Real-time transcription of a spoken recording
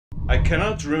I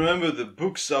cannot remember the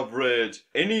books I've read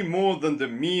any more than the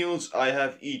meals I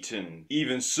have eaten.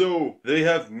 Even so, they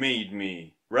have made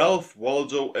me. Ralph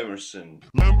Waldo Emerson.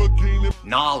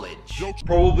 Knowledge.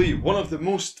 Probably one of the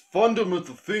most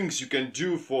fundamental things you can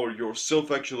do for your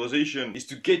self-actualization is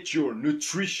to get your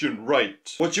nutrition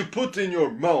right. What you put in your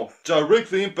mouth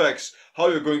directly impacts how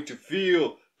you're going to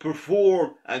feel,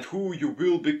 perform, and who you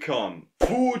will become.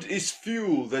 Food is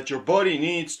fuel that your body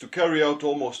needs to carry out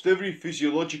almost every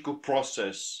physiological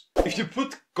process. If you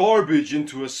put garbage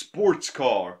into a sports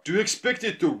car, do you expect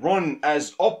it to run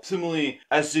as optimally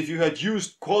as if you had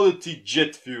used quality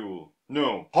jet fuel?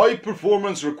 No. High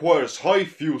performance requires high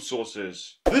fuel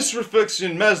sources. This reflects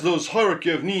in Maslow's hierarchy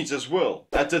of needs as well.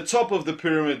 At the top of the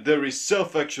pyramid there is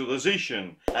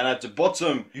self-actualization, and at the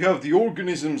bottom you have the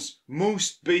organism's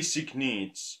most basic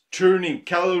needs, turning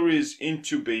calories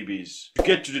into babies. To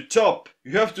get to the top,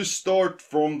 you have to start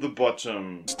from the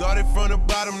bottom. Started from the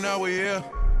bottom, now we're here.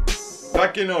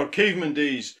 Back in our caveman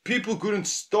days, people couldn't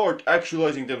start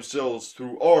actualizing themselves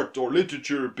through art or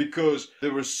literature because they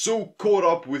were so caught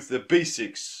up with the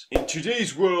basics. In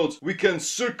today's world, we can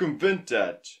circumvent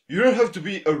that. You don't have to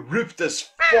be a ripped as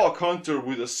fuck hunter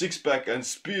with a six-pack and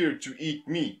spear to eat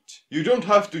meat. You don't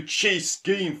have to chase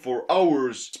game for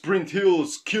hours, sprint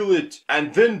hills, kill it,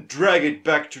 and then drag it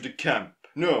back to the camp.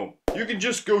 No, you can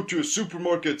just go to a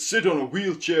supermarket, sit on a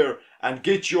wheelchair, and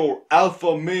get your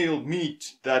alpha male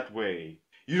meat that way.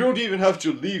 You don't even have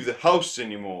to leave the house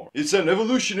anymore. It's an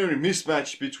evolutionary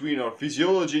mismatch between our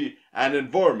physiology and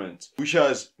environment, which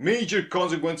has major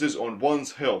consequences on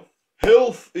one's health.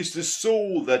 Health is the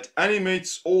soul that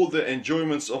animates all the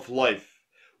enjoyments of life,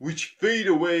 which fade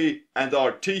away and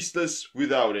are tasteless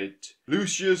without it.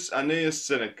 Lucius Annaeus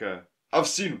Seneca. I've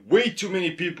seen way too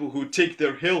many people who take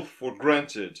their health for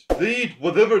granted. They eat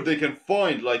whatever they can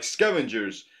find like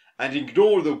scavengers, and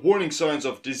ignore the warning signs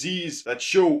of disease that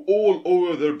show all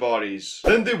over their bodies.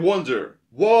 Then they wonder,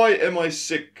 why am I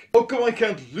sick? How come I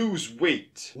can't lose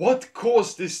weight? What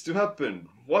caused this to happen?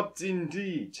 What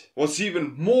indeed? What's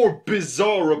even more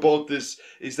bizarre about this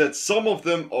is that some of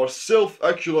them are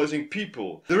self-actualizing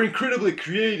people. They're incredibly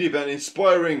creative and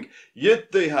inspiring,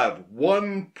 yet they have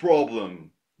one problem.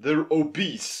 They're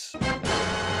obese.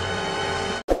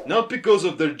 Not because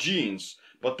of their genes,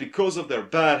 but because of their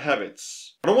bad habits.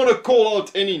 I don't want to call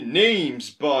out any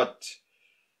names, but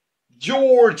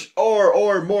George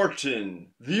R.R. Martin,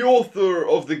 the author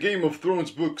of the Game of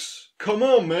Thrones books. Come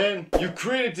on, man. You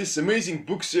created this amazing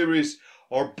book series,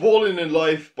 are balling in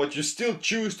life, but you still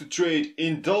choose to trade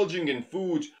indulging in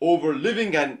food over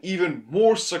living an even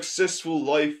more successful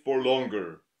life for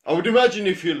longer. I would imagine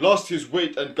if he lost his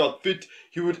weight and got fit,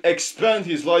 he would expand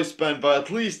his lifespan by at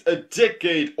least a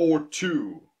decade or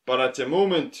two. But at the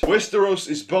moment, Westeros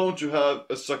is bound to have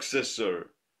a successor.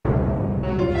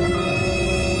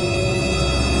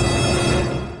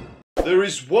 There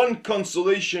is one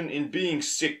consolation in being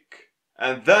sick,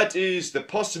 and that is the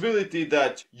possibility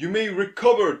that you may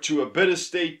recover to a better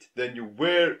state than you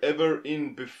were ever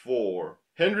in before.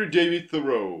 Henry David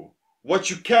Thoreau.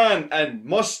 What you can and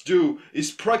must do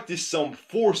is practice some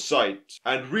foresight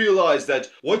and realize that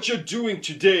what you're doing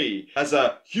today has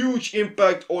a huge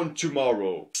impact on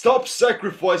tomorrow. Stop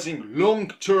sacrificing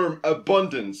long-term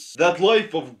abundance, that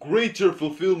life of greater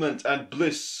fulfillment and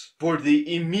bliss, for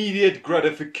the immediate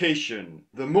gratification,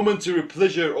 the momentary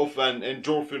pleasure of an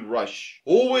endorphin rush.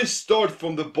 Always start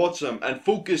from the bottom and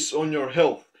focus on your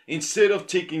health, instead of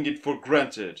taking it for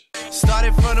granted.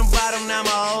 Started from the bottom, now my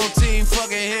whole team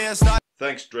fucking here.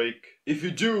 Thanks, Drake. If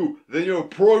you do, then your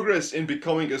progress in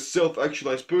becoming a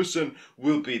self-actualized person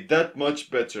will be that much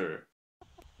better.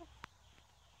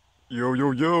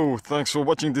 Yo, thanks for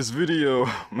watching this video.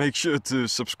 Make sure to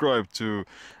subscribe to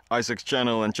Isaac's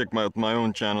channel and check out my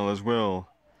own channel as well.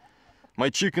 My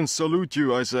chickens salute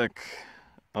you, Isaac.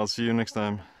 I'll see you next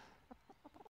time.